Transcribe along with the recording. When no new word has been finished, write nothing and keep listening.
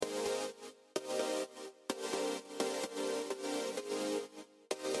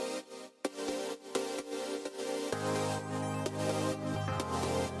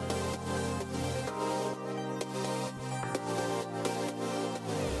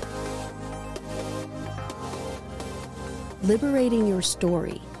Liberating your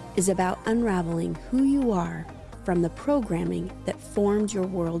story is about unraveling who you are from the programming that formed your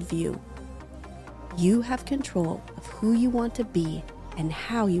worldview. You have control of who you want to be and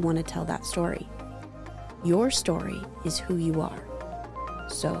how you want to tell that story. Your story is who you are.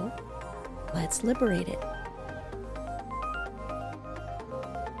 So, let's liberate it.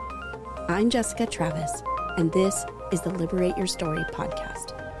 I'm Jessica Travis, and this is the Liberate Your Story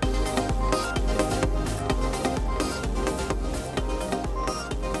podcast.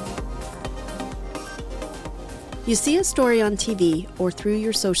 You see a story on TV or through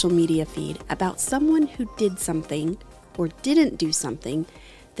your social media feed about someone who did something or didn't do something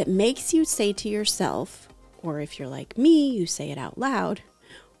that makes you say to yourself, or if you're like me, you say it out loud,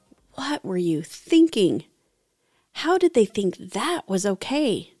 "What were you thinking? How did they think that was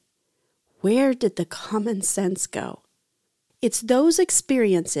okay? Where did the common sense go?" It's those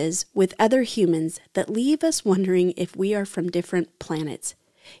experiences with other humans that leave us wondering if we are from different planets.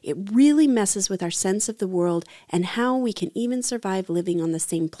 It really messes with our sense of the world and how we can even survive living on the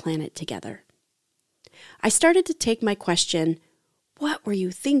same planet together. I started to take my question, "What were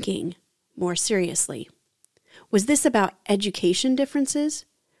you thinking?" more seriously. Was this about education differences?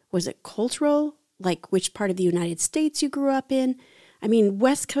 Was it cultural, like which part of the United States you grew up in? I mean,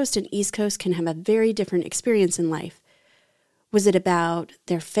 West Coast and East Coast can have a very different experience in life. Was it about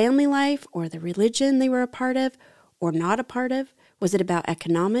their family life or the religion they were a part of or not a part of? Was it about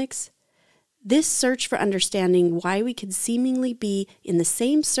economics? This search for understanding why we could seemingly be in the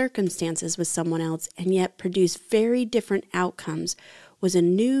same circumstances with someone else and yet produce very different outcomes was a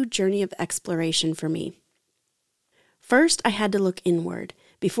new journey of exploration for me. First, I had to look inward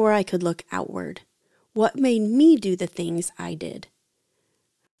before I could look outward. What made me do the things I did?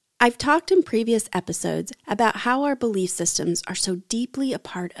 I've talked in previous episodes about how our belief systems are so deeply a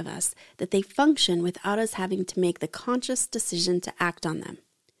part of us that they function without us having to make the conscious decision to act on them.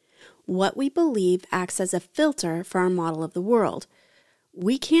 What we believe acts as a filter for our model of the world.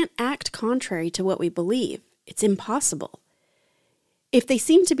 We can't act contrary to what we believe. It's impossible. If they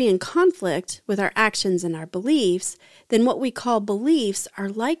seem to be in conflict with our actions and our beliefs, then what we call beliefs are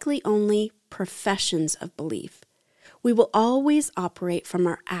likely only professions of belief. We will always operate from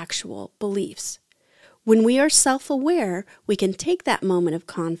our actual beliefs. When we are self-aware, we can take that moment of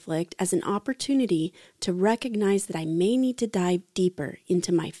conflict as an opportunity to recognize that I may need to dive deeper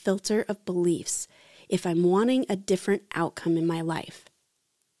into my filter of beliefs if I'm wanting a different outcome in my life.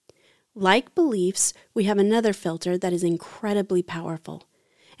 Like beliefs, we have another filter that is incredibly powerful.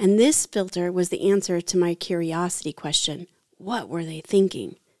 And this filter was the answer to my curiosity question, what were they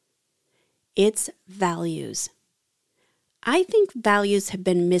thinking? It's values. I think values have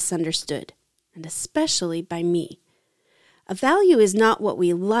been misunderstood, and especially by me. A value is not what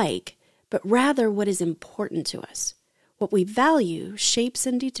we like, but rather what is important to us. What we value shapes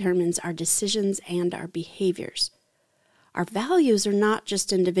and determines our decisions and our behaviors. Our values are not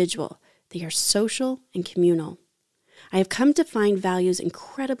just individual, they are social and communal. I have come to find values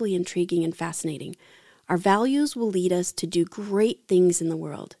incredibly intriguing and fascinating. Our values will lead us to do great things in the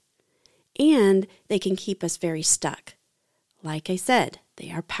world, and they can keep us very stuck. Like I said,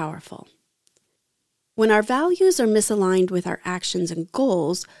 they are powerful. When our values are misaligned with our actions and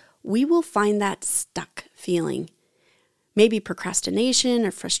goals, we will find that stuck feeling. Maybe procrastination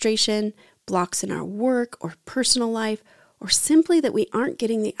or frustration, blocks in our work or personal life, or simply that we aren't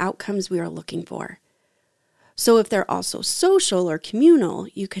getting the outcomes we are looking for. So if they're also social or communal,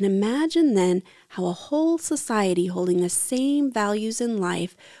 you can imagine then how a whole society holding the same values in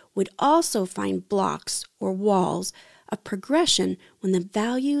life would also find blocks or walls of progression when the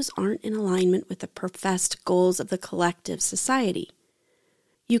values aren't in alignment with the professed goals of the collective society.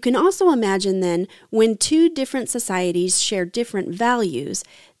 You can also imagine then when two different societies share different values,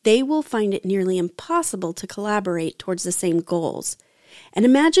 they will find it nearly impossible to collaborate towards the same goals. And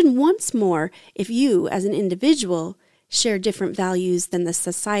imagine once more if you, as an individual, share different values than the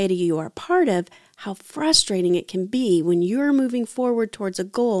society you are part of, how frustrating it can be when you're moving forward towards a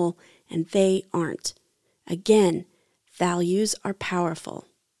goal and they aren't. Again, values are powerful.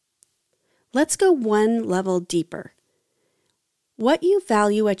 Let's go one level deeper. What you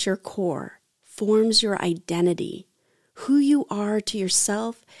value at your core forms your identity, who you are to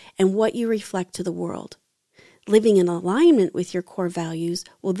yourself, and what you reflect to the world. Living in alignment with your core values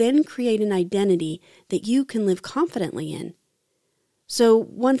will then create an identity that you can live confidently in. So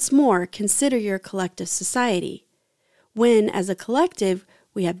once more, consider your collective society. When, as a collective,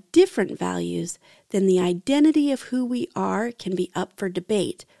 we have different values, then the identity of who we are can be up for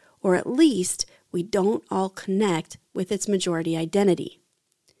debate, or at least we don't all connect with its majority identity.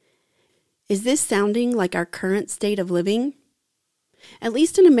 Is this sounding like our current state of living? At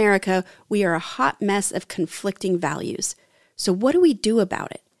least in America, we are a hot mess of conflicting values. So what do we do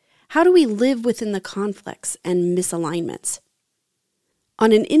about it? How do we live within the conflicts and misalignments?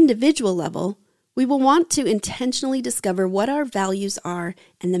 On an individual level, we will want to intentionally discover what our values are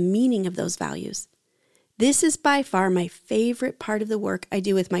and the meaning of those values. This is by far my favorite part of the work I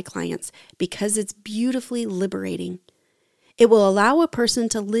do with my clients because it's beautifully liberating. It will allow a person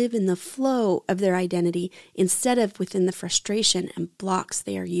to live in the flow of their identity instead of within the frustration and blocks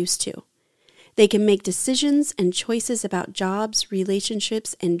they are used to. They can make decisions and choices about jobs,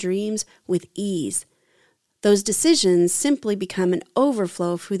 relationships, and dreams with ease. Those decisions simply become an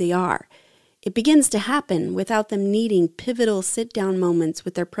overflow of who they are. It begins to happen without them needing pivotal sit-down moments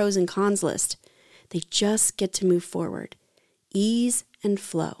with their pros and cons list. They just get to move forward. Ease and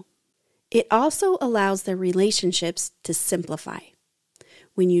flow. It also allows their relationships to simplify.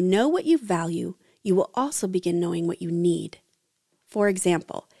 When you know what you value, you will also begin knowing what you need. For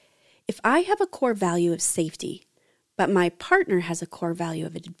example, if I have a core value of safety, but my partner has a core value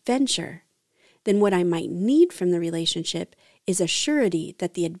of adventure, then what I might need from the relationship is a surety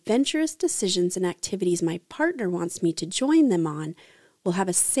that the adventurous decisions and activities my partner wants me to join them on will have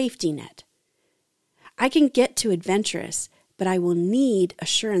a safety net. I can get to adventurous, but I will need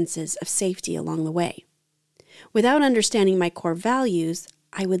assurances of safety along the way. Without understanding my core values,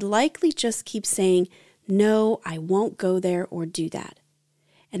 I would likely just keep saying, no, I won't go there or do that.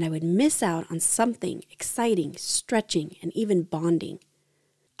 And I would miss out on something exciting, stretching, and even bonding.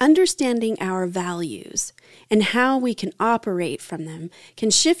 Understanding our values and how we can operate from them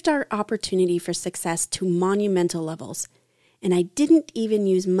can shift our opportunity for success to monumental levels. And I didn't even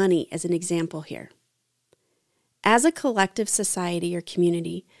use money as an example here. As a collective society or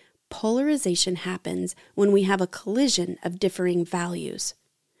community, polarization happens when we have a collision of differing values.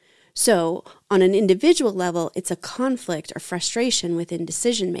 So, on an individual level, it's a conflict or frustration within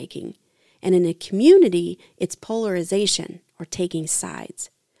decision-making. And in a community, it's polarization or taking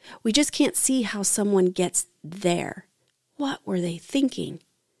sides. We just can't see how someone gets there. What were they thinking?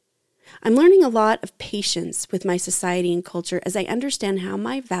 I'm learning a lot of patience with my society and culture as I understand how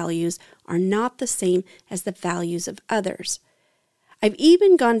my values are not the same as the values of others. I've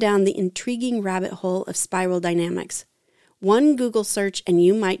even gone down the intriguing rabbit hole of spiral dynamics. One Google search and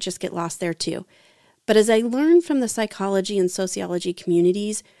you might just get lost there too. But as I learn from the psychology and sociology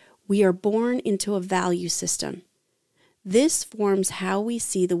communities, we are born into a value system. This forms how we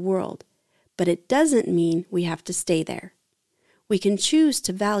see the world, but it doesn't mean we have to stay there. We can choose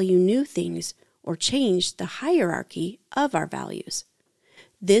to value new things or change the hierarchy of our values.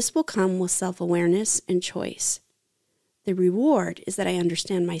 This will come with self-awareness and choice. The reward is that I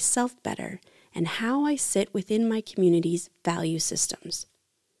understand myself better and how I sit within my community's value systems.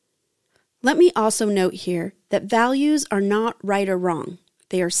 Let me also note here that values are not right or wrong.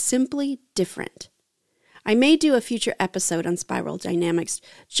 They are simply different. I may do a future episode on spiral dynamics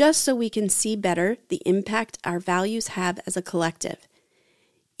just so we can see better the impact our values have as a collective.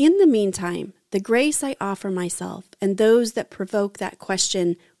 In the meantime, the grace I offer myself and those that provoke that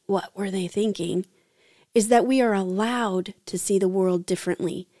question, what were they thinking, is that we are allowed to see the world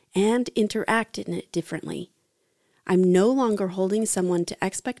differently and interact in it differently. I'm no longer holding someone to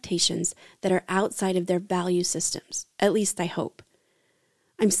expectations that are outside of their value systems, at least I hope.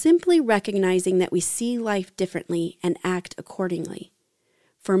 I'm simply recognizing that we see life differently and act accordingly.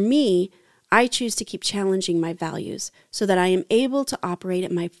 For me, I choose to keep challenging my values so that I am able to operate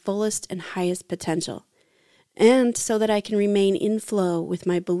at my fullest and highest potential, and so that I can remain in flow with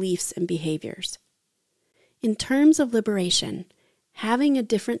my beliefs and behaviors. In terms of liberation, having a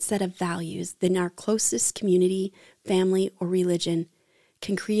different set of values than our closest community, family, or religion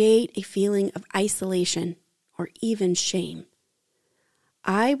can create a feeling of isolation or even shame.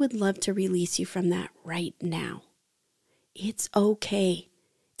 I would love to release you from that right now. It's okay.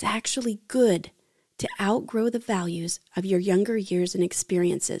 It's actually good to outgrow the values of your younger years and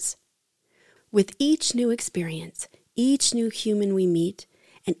experiences. With each new experience, each new human we meet,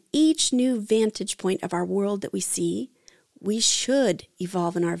 and each new vantage point of our world that we see, we should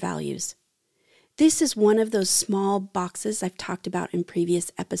evolve in our values. This is one of those small boxes I've talked about in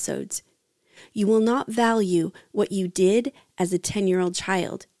previous episodes. You will not value what you did as a 10-year-old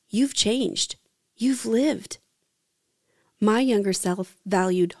child. You've changed. You've lived. My younger self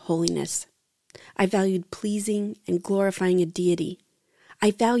valued holiness. I valued pleasing and glorifying a deity. I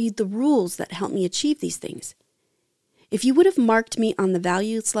valued the rules that helped me achieve these things. If you would have marked me on the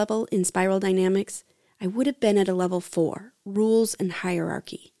values level in spiral dynamics, I would have been at a level 4, rules and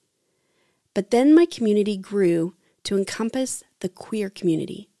hierarchy. But then my community grew to encompass the queer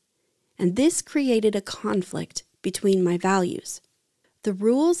community. and this created a conflict between my values. The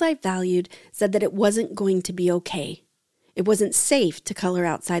rules I valued said that it wasn't going to be okay. It wasn't safe to color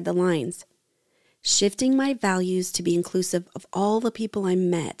outside the lines. Shifting my values to be inclusive of all the people I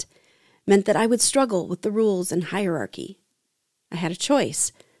met meant that I would struggle with the rules and hierarchy. I had a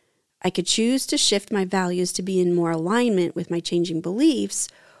choice. I could choose to shift my values to be in more alignment with my changing beliefs,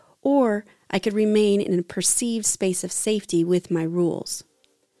 or I could remain in a perceived space of safety with my rules.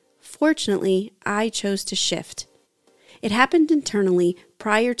 Fortunately, I chose to shift. It happened internally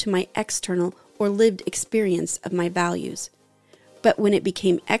prior to my external or lived experience of my values. But when it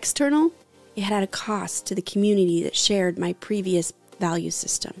became external, it had a cost to the community that shared my previous value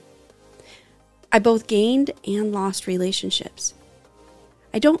system. I both gained and lost relationships.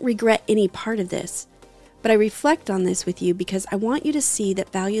 I don't regret any part of this, but I reflect on this with you because I want you to see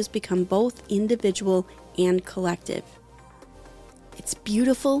that values become both individual and collective. It's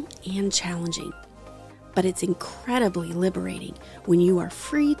beautiful and challenging, but it's incredibly liberating when you are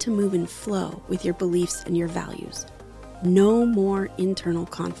free to move in flow with your beliefs and your values. No more internal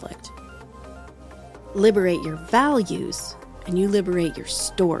conflict. Liberate your values, and you liberate your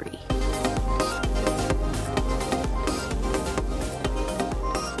story.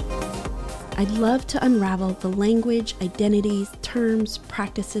 I'd love to unravel the language, identities, terms,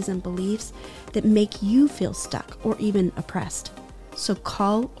 practices, and beliefs that make you feel stuck or even oppressed. So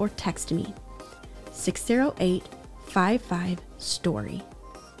call or text me, 608-55-STORY.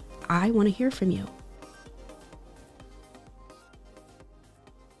 I want to hear from you.